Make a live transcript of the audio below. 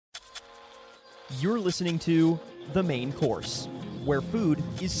You're listening to The Main Course, where food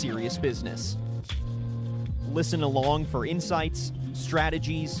is serious business. Listen along for insights,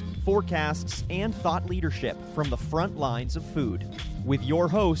 strategies, forecasts, and thought leadership from the front lines of food with your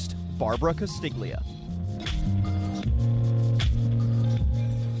host, Barbara Castiglia.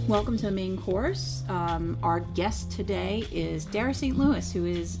 Welcome to The Main Course. Our guest today is Dara St. Louis, who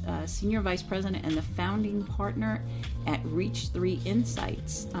is Senior Vice President and the founding partner at Reach 3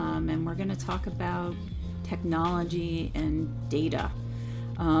 Insights. And we're going to talk about technology and data.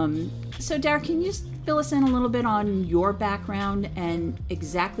 So Dara, can you just fill us in a little bit on your background and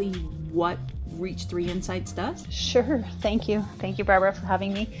exactly what Reach 3 Insights does? Sure. Thank you. Thank you, Barbara, for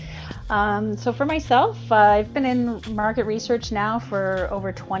having me. So for myself, I've been in market research now for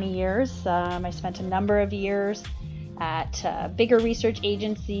over 20 years. I spent a number of years at bigger research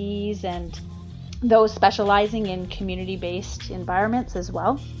agencies and those specializing in community-based environments as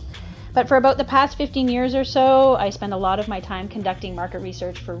well. But for about the past 15 years or so, I spend a lot of my time conducting market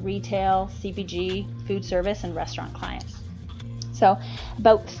research for retail, CPG, food service, and restaurant clients. So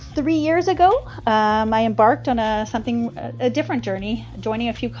about 3 years ago, I embarked on a different journey, joining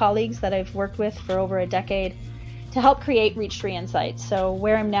a few colleagues that I've worked with for over a decade to help create Reach 3 Insights. So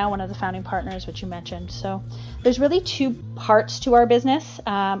where I'm now one of the founding partners, which you mentioned. So there's really two parts to our business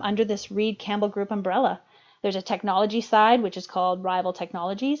under this Reed Campbell Group umbrella. There's a technology side, which is called Rival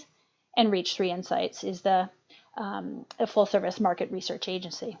Technologies, and Reach 3 Insights is a full-service market research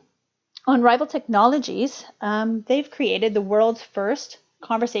agency. On Rival Technologies, they've created the world's first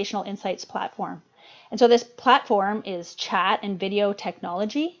conversational insights platform. And so this platform is chat and video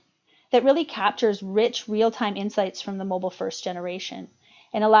technology that really captures rich real-time insights from the mobile-first generation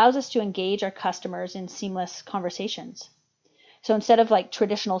and allows us to engage our customers in seamless conversations. So instead of like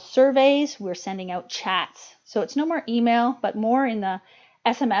traditional surveys, we're sending out chats. So it's no more email, but more in the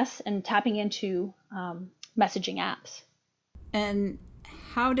SMS and tapping into messaging apps. And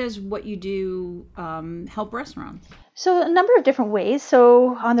how does what you do help restaurants? So a number of different ways.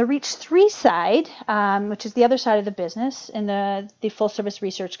 So on the Reach 3 side, which is the other side of the business in the full service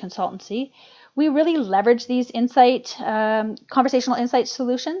research consultancy, we really leverage these conversational insight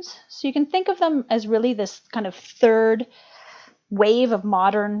solutions. So you can think of them as really this kind of third wave of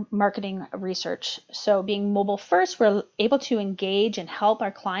modern marketing research. So being mobile first, we're able to engage and help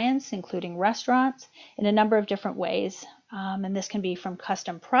our clients, including restaurants, in a number of different ways. And this can be from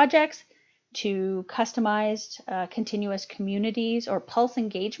custom projects to customized continuous communities or pulse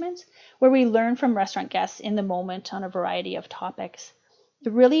engagements where we learn from restaurant guests in the moment on a variety of topics.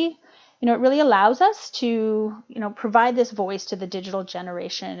 It really allows us to, provide this voice to the digital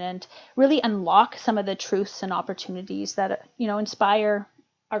generation and really unlock some of the truths and opportunities that, inspire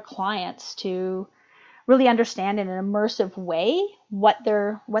our clients to really understand in an immersive way what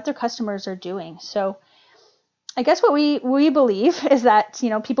their customers are doing. So I guess what we believe is that,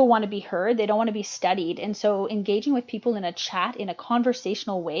 people want to be heard. They don't want to be studied. And so engaging with people in a chat, in a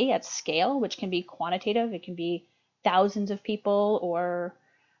conversational way at scale, which can be quantitative, it can be thousands of people or,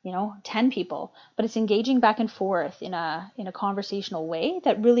 10 people, but it's engaging back and forth in a conversational way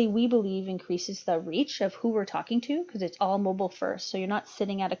that really we believe increases the reach of who we're talking to because it's all mobile first. So you're not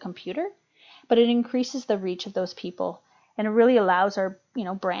sitting at a computer, but it increases the reach of those people. And it really allows our,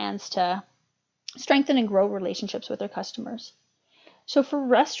 brands to strengthen and grow relationships with their customers. So for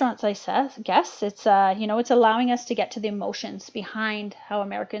restaurants, I guess it's it's allowing us to get to the emotions behind how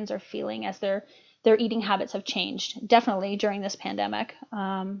Americans are feeling as their eating habits have changed, definitely during this pandemic.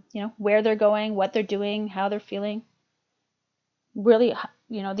 Where they're going, what they're doing, how they're feeling. Really,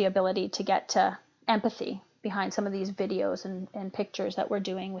 the ability to get to empathy behind some of these videos and pictures that we're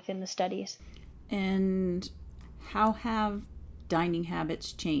doing within the studies. And how have dining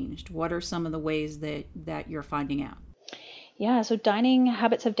habits changed? What are some of the ways that you're finding out? Yeah, so dining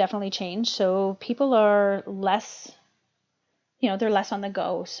habits have definitely changed. So people are less, they're less on the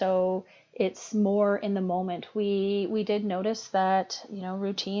go. So it's more in the moment. We did notice that,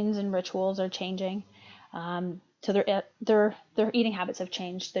 routines and rituals are changing. So their eating habits have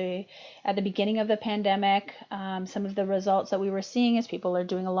changed. At the beginning of the pandemic, some of the results that we were seeing is people are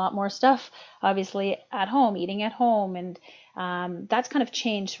doing a lot more stuff, obviously at home, eating at home. And that's kind of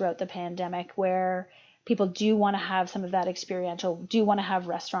changed throughout the pandemic where people do want to have some of that experiential, do want to have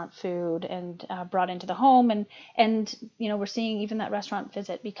restaurant food and brought into the home. And we're seeing even that restaurant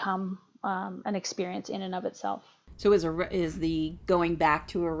visit become an experience in and of itself. So is the going back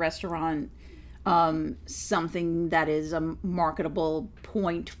to a restaurant something that is a marketable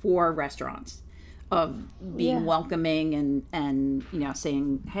point for restaurants of being welcoming and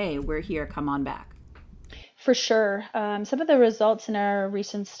saying, hey, we're here, come on back? For sure. Some of the results in our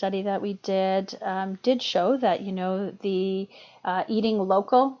recent study that we did show that, the eating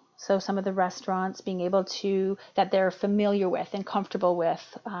local, so some of the restaurants being able to, that they're familiar with and comfortable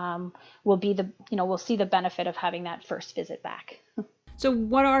with, will be we'll see the benefit of having that first visit back. So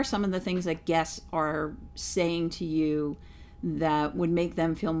what are some of the things that guests are saying to you that would make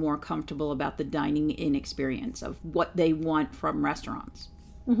them feel more comfortable about the dining in experience of what they want from restaurants?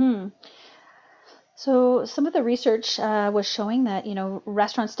 Mm-hmm. So some of the research was showing that,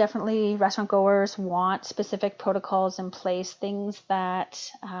 restaurant goers want specific protocols in place, things that,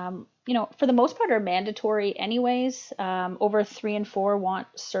 for the most part are mandatory anyways. Over 3 and 4 want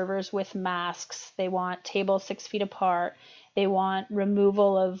servers with masks. They want tables 6 feet apart. They want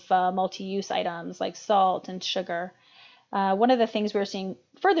removal of multi-use items like salt and sugar. One of the things we were seeing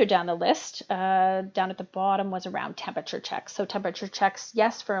further down the list, down at the bottom, was around temperature checks. So temperature checks,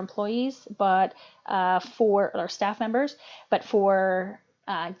 yes, for employees, but for our staff members, but for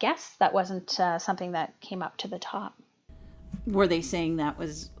guests, that wasn't something that came up to the top. Were they saying that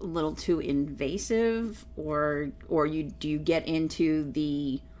was a little too invasive, or do you get into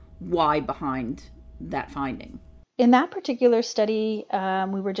the why behind that finding? In that particular study,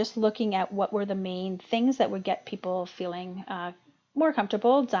 we were just looking at what were the main things that would get people feeling more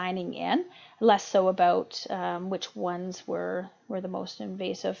comfortable dining in, less so about which ones were the most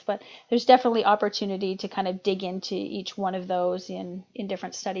invasive. But there's definitely opportunity to kind of dig into each one of those in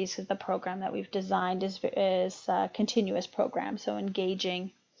different studies, because the program that we've designed is a continuous program, so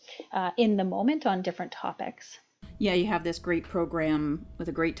engaging in the moment on different topics. Yeah, you have this great program with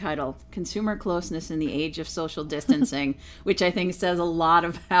a great title, Consumer Closeness in the Age of Social Distancing, which I think says a lot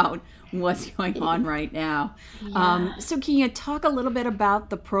about what's going on right now. Yeah. So can you talk a little bit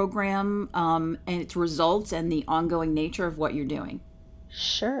about the program and its results and the ongoing nature of what you're doing?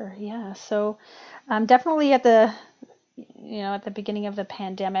 Sure, yeah. So definitely at the beginning of the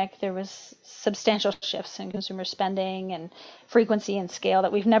pandemic, there was substantial shifts in consumer spending and frequency and scale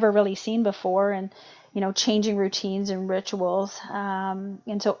that we've never really seen before, and changing routines and rituals.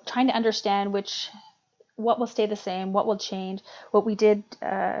 And so trying to understand what will stay the same, what will change. What we did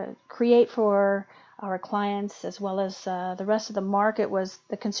create for our clients, as well as the rest of the market, was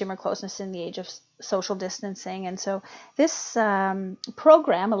the consumer closeness in the age of social distancing. And so this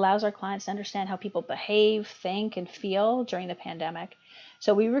program allows our clients to understand how people behave, think, and feel during the pandemic.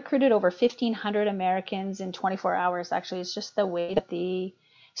 So we recruited over 1,500 Americans in 24 hours. Actually, it's just the way that the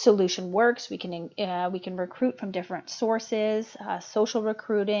solution works. We can recruit from different sources, social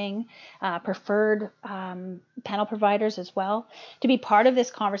recruiting, preferred panel providers as well, to be part of this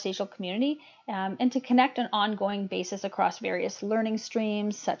conversational community, and to connect on an ongoing basis across various learning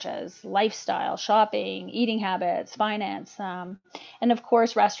streams such as lifestyle, shopping, eating habits, finance, and of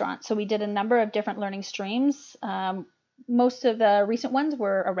course restaurants. So we did a number of different learning streams. Most of the recent ones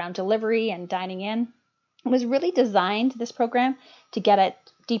were around delivery and dining in. It was really designed, this program, to get at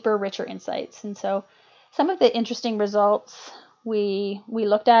deeper, richer insights. And so some of the interesting results we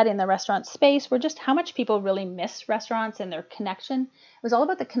looked at in the restaurant space were just how much people really miss restaurants and their connection. It was all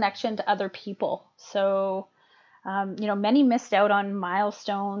about the connection to other people. So, many missed out on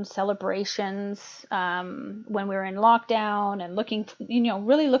milestones, celebrations when we were in lockdown, and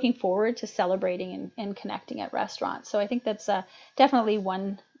really looking forward to celebrating and connecting at restaurants. So I think that's definitely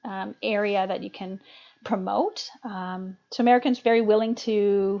one area that you can promote. So Americans very willing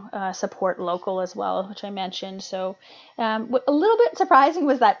to support local as well, which I mentioned. So a little bit surprising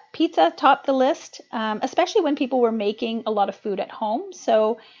was that pizza topped the list, especially when people were making a lot of food at home.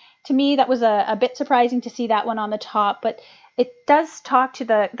 So to me, that was a bit surprising to see that one on the top, but it does talk to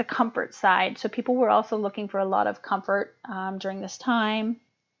the comfort side. So people were also looking for a lot of comfort during this time.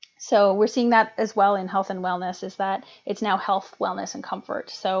 So we're seeing that as well in health and wellness, is that it's now health, wellness, and comfort.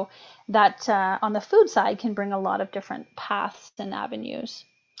 So that on the food side can bring a lot of different paths and avenues.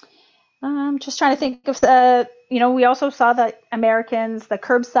 Just trying to think of, we also saw that Americans, the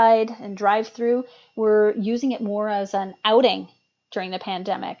curbside and drive-through, were using it more as an outing during the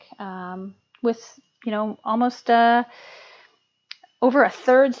pandemic, with, almost over a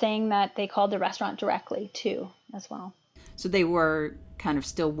third saying that they called the restaurant directly too, as well. So they were kind of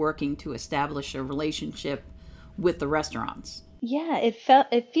still working to establish a relationship with the restaurants. Yeah,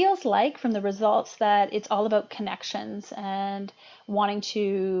 it feels like from the results that it's all about connections and wanting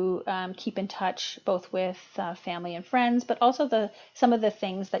to keep in touch both with family and friends, but also some of the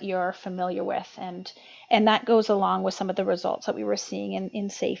things that you're familiar with, and that goes along with some of the results that we were seeing in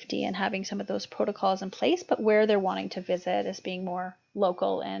safety and having some of those protocols in place, but where they're wanting to visit as being more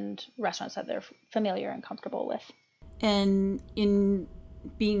local and restaurants that they're familiar and comfortable with. And in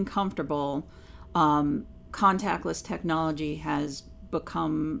being comfortable, contactless technology has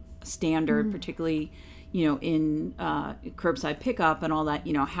become standard, particularly, in curbside pickup and all that,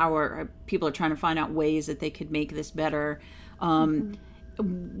 how are people are trying to find out ways that they could make this better.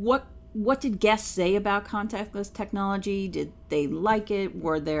 What did guests say about contactless technology? Did they like it?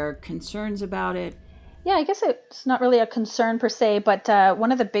 Were there concerns about it? Yeah, I guess it's not really a concern per se, but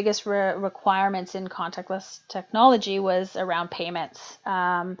one of the biggest requirements in contactless technology was around payments.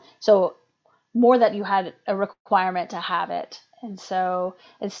 So more that you had a requirement to have it. And so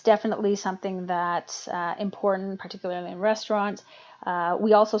it's definitely something that's important, particularly in restaurants.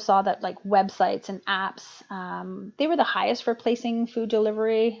 We also saw that like websites and apps, they were the highest for placing food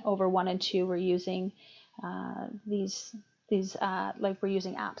delivery. Over 1 and 2 were using these we're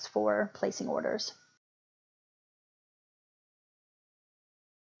using apps for placing orders.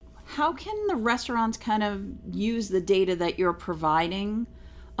 How can the restaurants kind of use the data that you're providing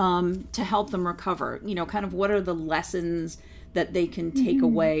to help them recover? Kind of what are the lessons that they can take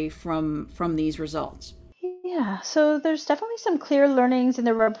away from these results? Yeah, so there's definitely some clear learnings in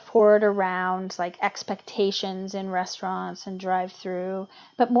the report around like expectations in restaurants and drive-through,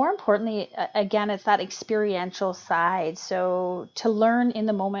 but more importantly, again, it's that experiential side. So to learn in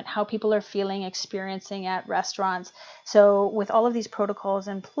the moment how people are feeling, experiencing at restaurants. So with all of these protocols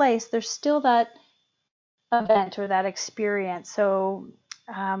in place, there's still that event or that experience. So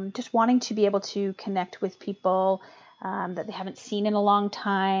just wanting to be able to connect with people that they haven't seen in a long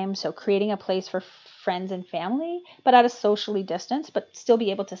time. So creating a place for friends and family, but at a socially distance, but still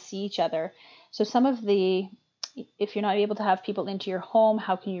be able to see each other. So if you're not able to have people into your home,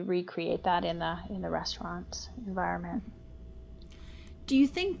 how can you recreate that in the restaurant environment? Do you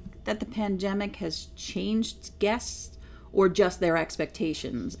think that the pandemic has changed guests or just their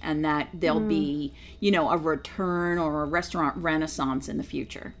expectations, and that there'll be, a return or a restaurant renaissance in the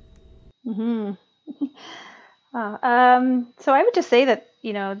future? So I would just say that,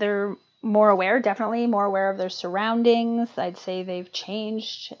 they're definitely more aware of their surroundings. I'd say they've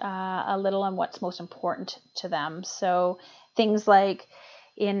changed a little on what's most important to them. So things like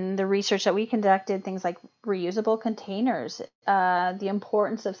in the research that we conducted, things like reusable containers, the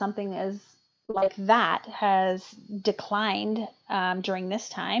importance of something like that has declined during this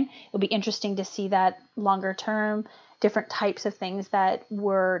time. It'll be interesting to see that longer term, different types of things that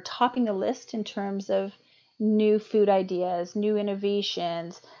were topping the list in terms of new food ideas, new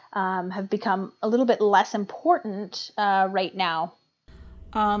innovations, have become a little bit less important right now.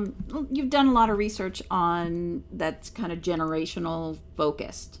 You've done a lot of research on that's kind of generational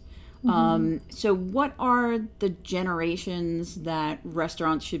focused. So what are the generations that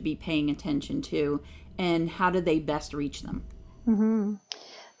restaurants should be paying attention to, and how do they best reach them?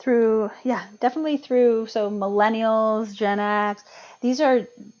 Definitely through, so millennials, Gen X, these are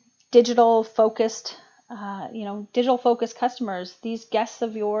digital focused customers, these guests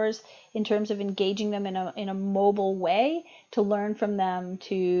of yours, in terms of engaging them in a mobile way, to learn from them,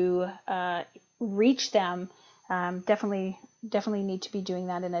 to reach them, definitely need to be doing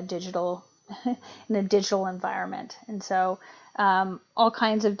that in a digital environment. And so all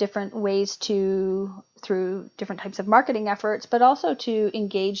kinds of different ways through different types of marketing efforts, but also to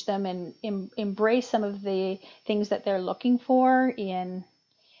engage them and embrace some of the things that they're looking for in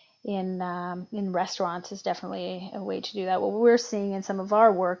restaurants is definitely a way to do that. What we're seeing in some of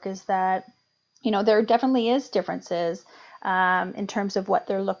our work is that, there definitely is differences in terms of what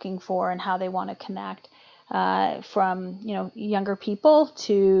they're looking for and how they want to connect, from, younger people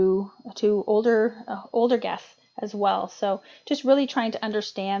to older guests as well. So just really trying to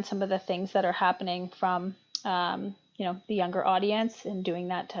understand some of the things that are happening from, the younger audience, and doing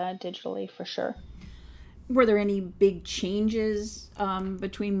that digitally for sure. Were there any big changes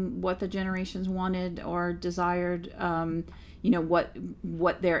between what the generations wanted or desired?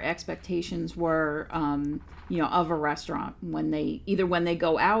 What their expectations were, of a restaurant when they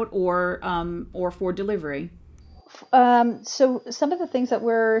go out or for delivery? So some of the things that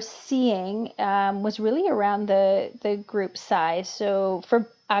we're seeing was really around the group size. So for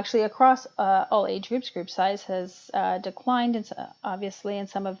actually across all age group size has declined, and obviously in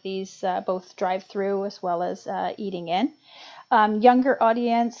some of these both drive-through as well as eating in. Younger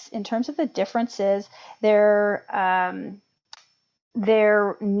audience, in terms of the differences, their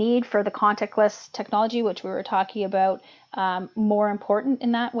need for the contactless technology, which we were talking about, more important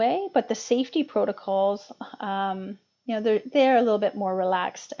in that way. But the safety protocols, they're a little bit more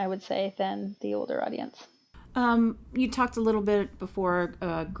relaxed, I would say, than the older audience. You talked a little bit before,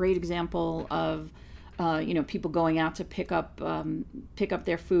 a great example of people going out to pick up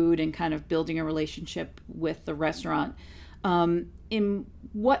their food and kind of building a relationship with the restaurant. In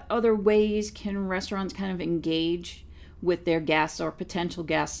what other ways can restaurants kind of engage with their guests or potential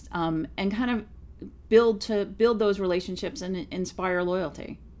guests, and kind of build those relationships and inspire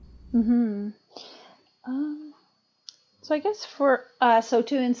loyalty? Mm-hmm. So I guess so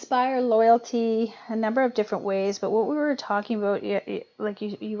to inspire loyalty, a number of different ways. But what we were talking about, like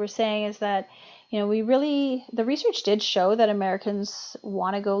you were saying, is that the research did show that Americans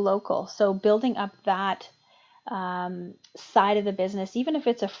want to go local. So building up that side of the business, even if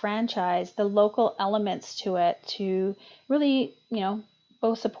it's a franchise, the local elements to it to really,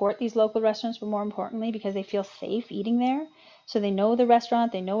 both support these local restaurants, but more importantly, because they feel safe eating there. So they know the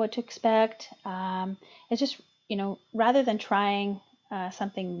restaurant, they know what to expect. It's just, rather than trying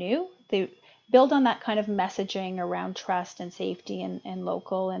something new, they build on that kind of messaging around trust and safety and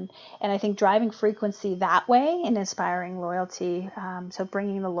local. And I think driving frequency that way and inspiring loyalty. So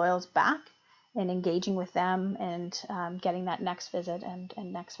bringing the loyals back and engaging with them and getting that next visit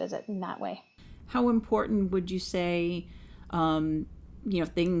and next visit in that way. How important would you say,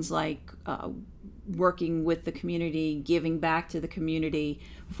 things like working with the community, giving back to the community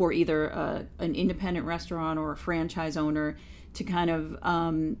for either an independent restaurant or a franchise owner to kind of,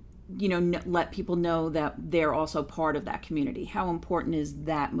 let people know that they're also part of that community? How important is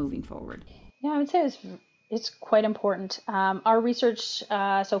that moving forward? Yeah, I would say it's quite important. Our research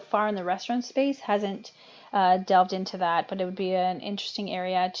so far in the restaurant space hasn't delved into that, but it would be an interesting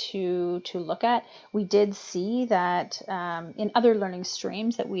area to look at. We did see that in other learning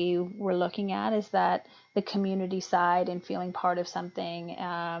streams that we were looking at, is that the community side and feeling part of something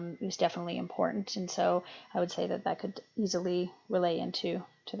is definitely important. And so I would say that could easily relay into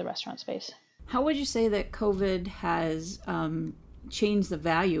the restaurant space. How would you say that COVID has changed the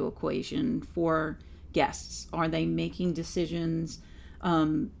value equation for guests? Are they making decisions,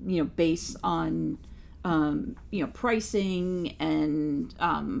 based on, pricing and,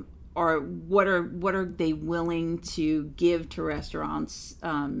 or what are they willing to give to restaurants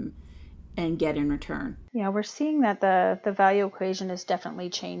and get in return? Yeah, we're seeing that the value equation is definitely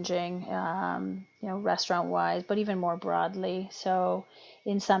changing, restaurant wise, but even more broadly. So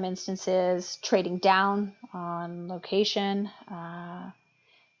in some instances, trading down on location,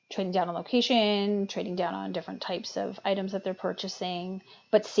 trading down on different types of items that they're purchasing.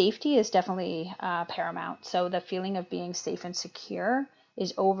 But safety is definitely paramount. So the feeling of being safe and secure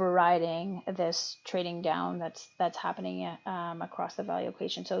is overriding this trading down that's happening across the value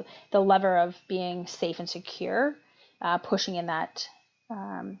equation. So the lever of being safe and secure, pushing in that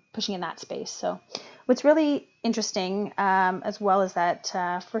space. So what's really interesting, as well, is that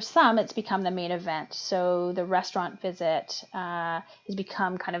for some it's become the main event. So the restaurant visit has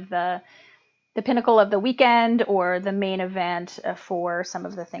become kind of the pinnacle of the weekend or the main event for some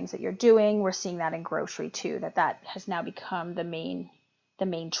of the things that you're doing. We're seeing that in grocery too, that has now become the main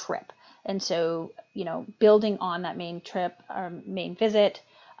trip. And so, building on that main trip or main visit,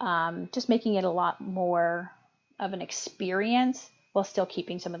 just making it a lot more of an experience while still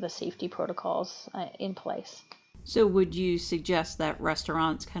keeping some of the safety protocols in place. So would you suggest that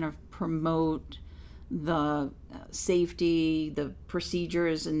restaurants kind of promote the safety, the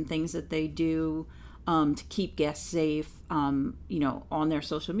procedures and things that they do to keep guests safe, on their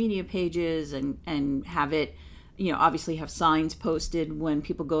social media pages and have it, obviously have signs posted when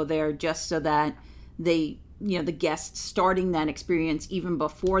people go there, just so that they, the guests starting that experience even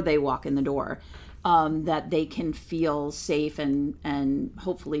before they walk in the door, that they can feel safe and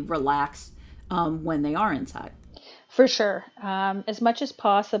hopefully relax when they are inside? For sure, as much as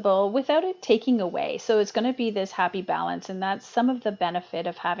possible without it taking away. So it's going to be this happy balance, and that's some of the benefit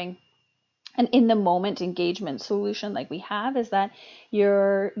of having an in-the-moment engagement solution like we have, is that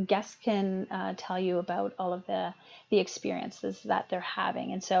your guests can tell you about all of the experiences that they're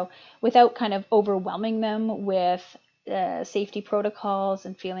having. And so without kind of overwhelming them with safety protocols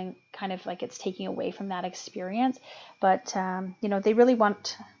and feeling kind of like it's taking away from that experience, but they really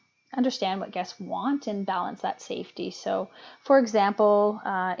understand what guests want and balance that safety. So for example,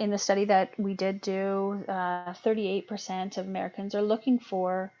 in the study that we did do, 38% of Americans are looking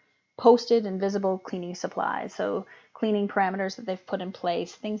for posted and visible cleaning supplies. So cleaning parameters that they've put in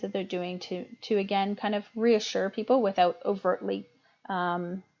place, things that they're doing to again kind of reassure people without overtly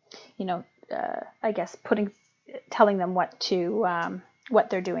telling them what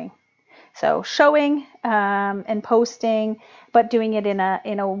they're doing. So showing and posting, but doing it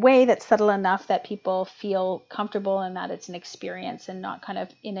in a way that's subtle enough that people feel comfortable and that it's an experience and not kind of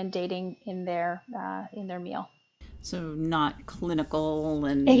inundating in their meal. So not clinical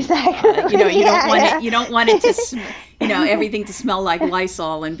and exactly. you don't want it to everything to smell like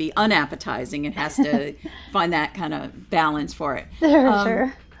Lysol and be unappetizing. It has to find that kind of balance for it.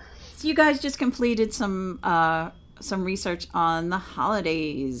 Sure. So you guys just completed some research on the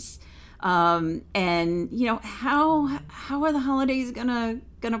holidays, and how are the holidays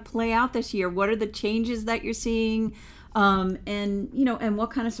gonna play out this year? What are the changes that you're seeing, and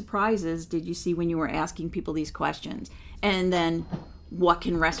what kind of surprises did you see when you were asking people these questions? And then what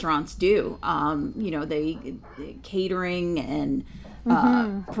can restaurants do? They catering and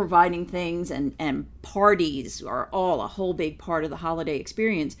providing things and parties are all a whole big part of the holiday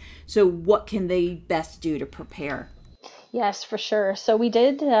experience. So what can they best do to prepare? Yes, for sure. So we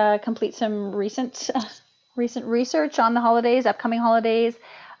did complete some recent research on the holidays, upcoming holidays.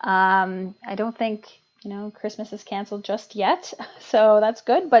 I don't think Christmas is canceled just yet, so that's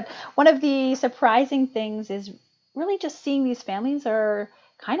good. But one of the surprising things is really just seeing these families are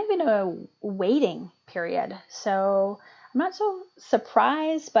kind of in a waiting period. So I'm not so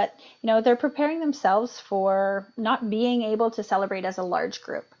surprised, but they're preparing themselves for not being able to celebrate as a large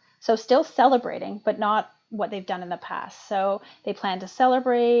group. So still celebrating, but not what they've done in the past. So they plan to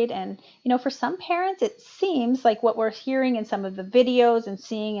celebrate, and for some parents it seems like what we're hearing in some of the videos and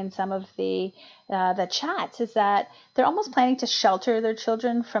seeing in some of the chats is that they're almost planning to shelter their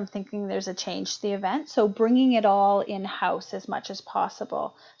children from thinking there's a change to the event. So bringing it all in-house as much as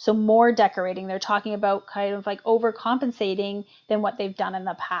possible. So more decorating. They're talking about kind of like overcompensating than what they've done in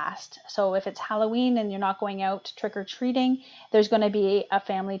the past. So if it's Halloween and you're not going out trick-or-treating, there's going to be a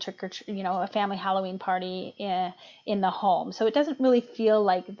family a family Halloween party in the home. So it doesn't really feel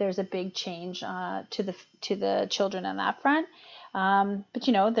like there's a big change to the children on that front.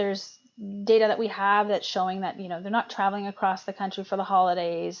 But there's data that we have that's showing that they're not traveling across the country for the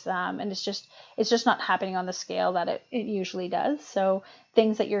holidays, and it's just not happening on the scale that it usually does. So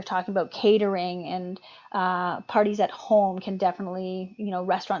things that you're talking about, catering and parties at home, can definitely,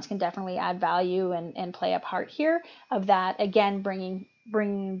 restaurants can definitely add value and play a part here of that, again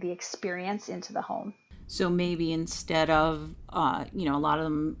bringing the experience into the home. So maybe instead of a lot of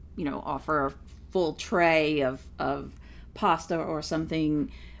them offer a full tray of pasta or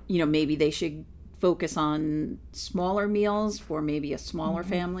something, maybe they should focus on smaller meals for maybe a smaller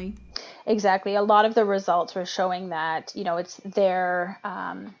family. Exactly. A lot of the results were showing that, it's their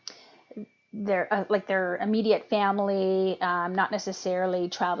immediate family, not necessarily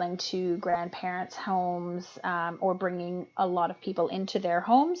traveling to grandparents' homes, or bringing a lot of people into their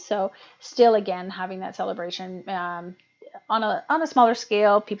homes. So still, again, having that celebration, on a smaller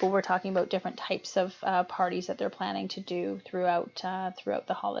scale. People were talking about different types of parties that they're planning to do throughout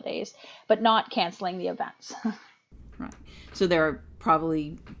the holidays, but not canceling the events. Right. So they're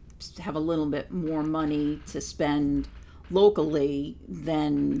probably have a little bit more money to spend locally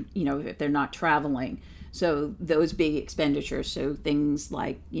than if they're not traveling. So those big expenditures, so things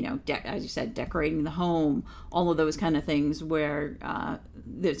like as you said, decorating the home, all of those kind of things where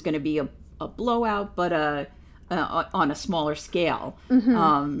there's going to be a blowout, but on a smaller scale,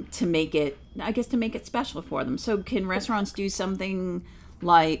 to make it special for them. So can restaurants do something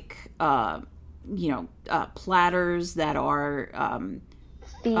like platters that are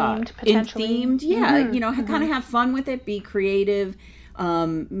themed, potentially? Themed, kind of have fun with it, be creative,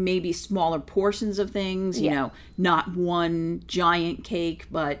 maybe smaller portions of things, not one giant cake,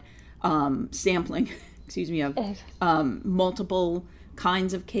 but sampling of multiple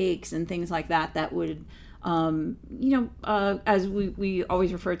kinds of cakes and things like that would as we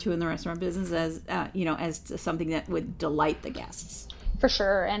always refer to in the restaurant business as something that would delight the guests. For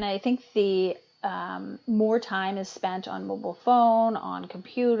sure. And I think the more time is spent on mobile phone, on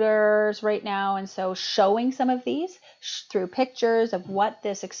computers right now. And so showing some of these through pictures of what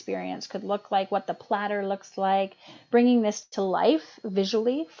this experience could look like, what the platter looks like, bringing this to life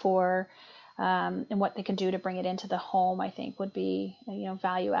visually for and what they can do to bring it into the home, I think would be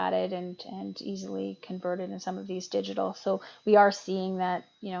value added and easily converted in some of these digital. So we are seeing that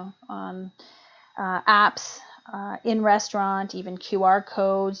on apps, in restaurant, even QR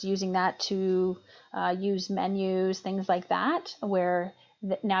codes, using that to use menus, things like that, where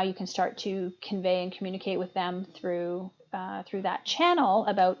now you can start to convey and communicate with them through that channel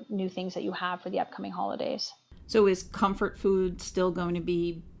about new things that you have for the upcoming holidays. So is comfort food still going to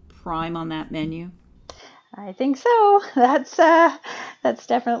be prime on that menu? I think so. That's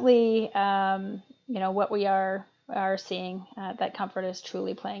definitely what we are seeing, that comfort is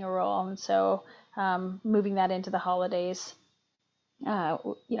truly playing a role, and so moving that into the holidays,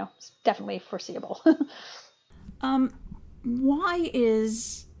 definitely foreseeable. Why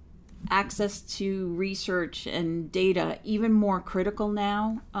is access to research and data even more critical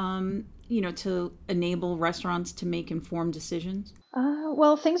now? to enable restaurants to make informed decisions?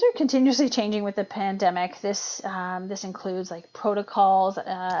 Well, things are continuously changing with the pandemic. This includes like protocols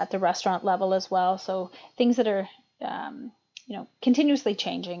at the restaurant level as well. So things that are continuously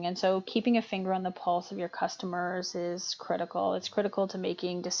changing, and so keeping a finger on the pulse of your customers is critical. It's critical to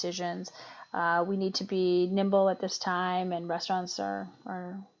making decisions. We need to be nimble at this time, and restaurants are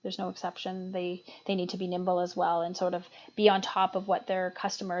there's no exception. They need to be nimble as well and sort of be on top of what their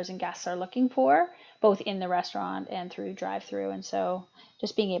customers and guests are looking for, both in the restaurant and through drive-through. And so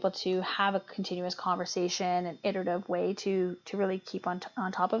just being able to have a continuous conversation, an iterative way to really keep on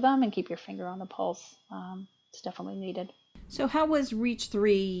top of them and keep your finger on the pulse, it's definitely needed. So how was Reach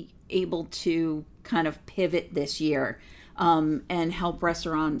 3 able to kind of pivot this year and help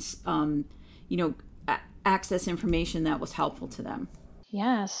restaurants, access information that was helpful to them?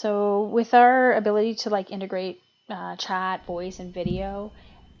 Yeah, so with our ability to like integrate chat, voice, and video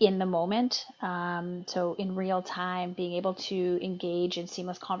in the moment, so in real time, being able to engage in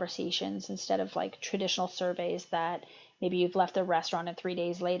seamless conversations instead of like traditional surveys that maybe you've left the restaurant and 3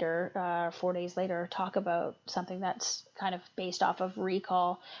 days later, 4 days later, talk about something that's kind of based off of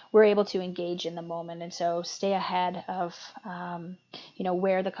recall. We're able to engage in the moment, and so stay ahead of,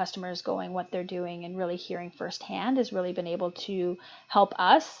 where the customer is going, what they're doing, and really hearing firsthand has really been able to help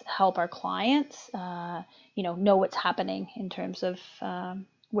us, help our clients, know what's happening in terms of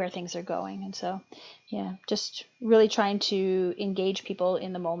where things are going. And so, yeah, just really trying to engage people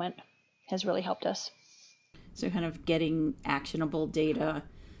in the moment has really helped us. So kind of getting actionable data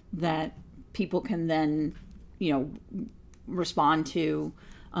that people can then, respond to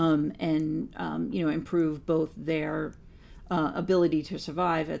and, improve both their ability to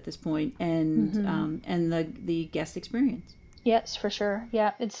survive at this point and and the guest experience. Yes, for sure.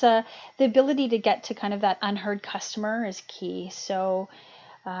 Yeah, it's the ability to get to kind of that unheard customer is key. So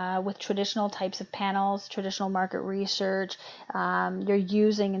with traditional types of panels, traditional market research, you're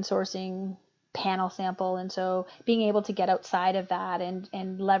using and sourcing panel sample, and so being able to get outside of that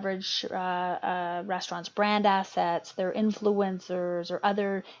and leverage restaurants' brand assets, their influencers or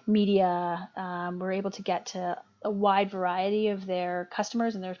other media, we're able to get to a wide variety of their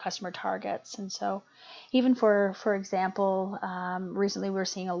customers and their customer targets. And so even for example, recently we're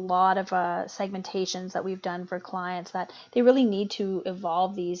seeing a lot of segmentations that we've done for clients that they really need to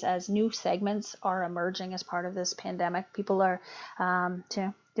evolve these as new segments are emerging as part of this pandemic. People are,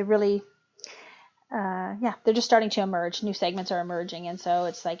 they're really they're just starting to emerge. New segments are emerging, and so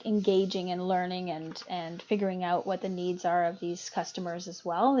it's like engaging and learning and figuring out what the needs are of these customers as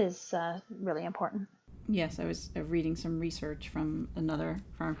well is really important. Yes, I was reading some research from another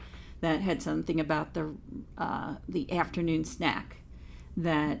firm that had something about the afternoon snack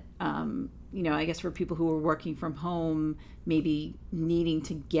that I guess for people who are working from home, maybe needing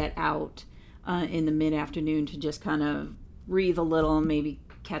to get out in the mid-afternoon to just kind of breathe a little, maybe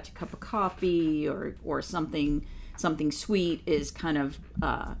catch a cup of coffee or something sweet is kind of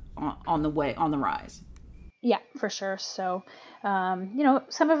on the rise. Yeah, for sure. So,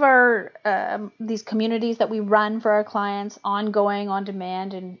 some of our these communities that we run for our clients, ongoing, on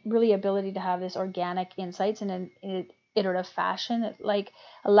demand, and really ability to have this organic insights in an iterative fashion, it like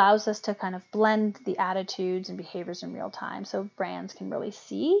allows us to kind of blend the attitudes and behaviors in real time, so brands can really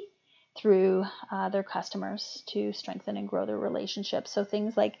see through their customers to strengthen and grow their relationships. So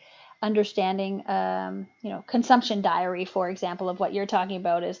things like understanding, consumption diary, for example, of what you're talking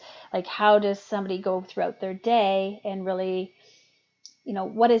about is like, how does somebody go throughout their day and really,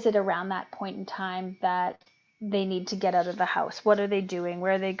 what is it around that point in time that they need to get out of the house? What are they doing?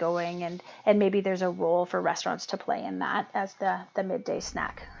 Where are they going? And maybe there's a role for restaurants to play in that as the midday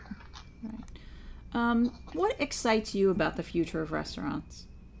snack. Right. What excites you about the future of restaurants?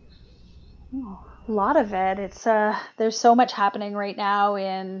 Oh, a lot of it. It's there's so much happening right now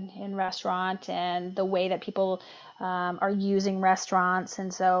in restaurant and the way that people are using restaurants,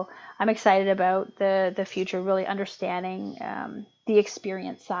 and so I'm excited about the future. Really understanding the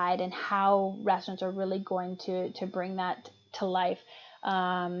experience side and how restaurants are really going to bring that to life.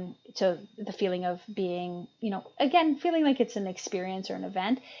 So the feeling of being, again, feeling like it's an experience or an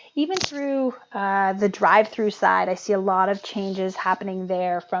event. Even through the drive-through side, I see a lot of changes happening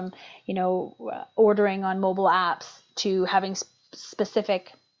there, from, ordering on mobile apps to having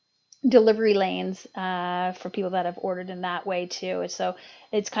specific delivery lanes for people that have ordered in that way too. So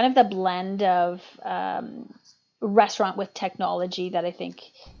it's kind of the blend of restaurant with technology that I think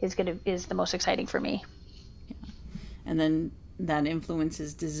is the most exciting for me. Yeah. And then that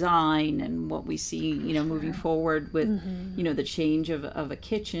influences design and what we see, moving forward with, the change of a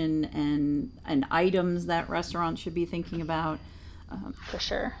kitchen and items that restaurants should be thinking about. For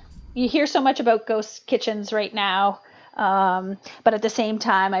sure. you hear so much about ghost kitchens right now. But at the same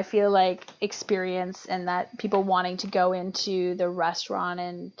time, I feel like experience and that people wanting to go into the restaurant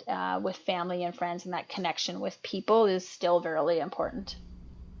and with family and friends and that connection with people is still really important.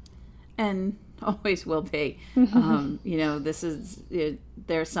 And always will be. This is,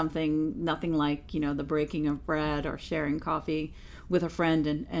 there's nothing like, the breaking of bread or sharing coffee with a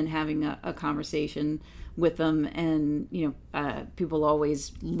friend and having a conversation with them. And, people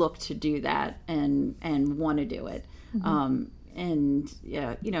always look to do that and want to do it. Now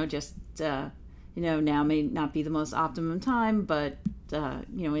may not be the most optimum time, but,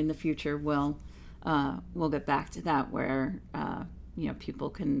 in the future we'll get back to that where, people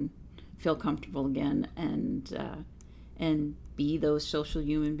can feel comfortable again and be those social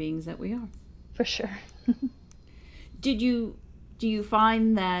human beings that we are. For sure. Do you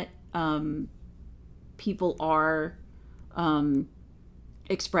find that people are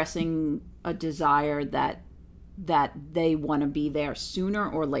expressing a desire that they want to be there sooner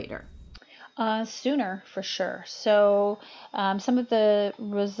or later? Sooner, for sure. So some of the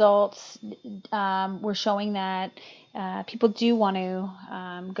results were showing that people do want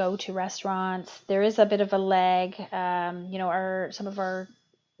to go to restaurants. There is a bit of a lag. Some of our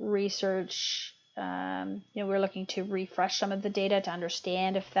research, we're looking to refresh some of the data to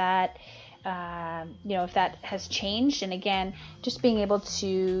understand if that has changed. And again, just being able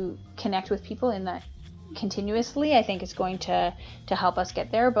to connect with people in that continuously, I think is going to help us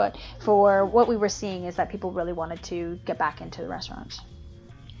get there. But for what we were seeing is that people really wanted to get back into the restaurants.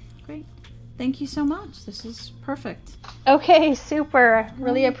 Great. Thank you so much. This is perfect. Okay, super.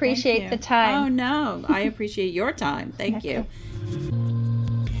 Really appreciate the time. Oh, no. I appreciate your time. Thank you.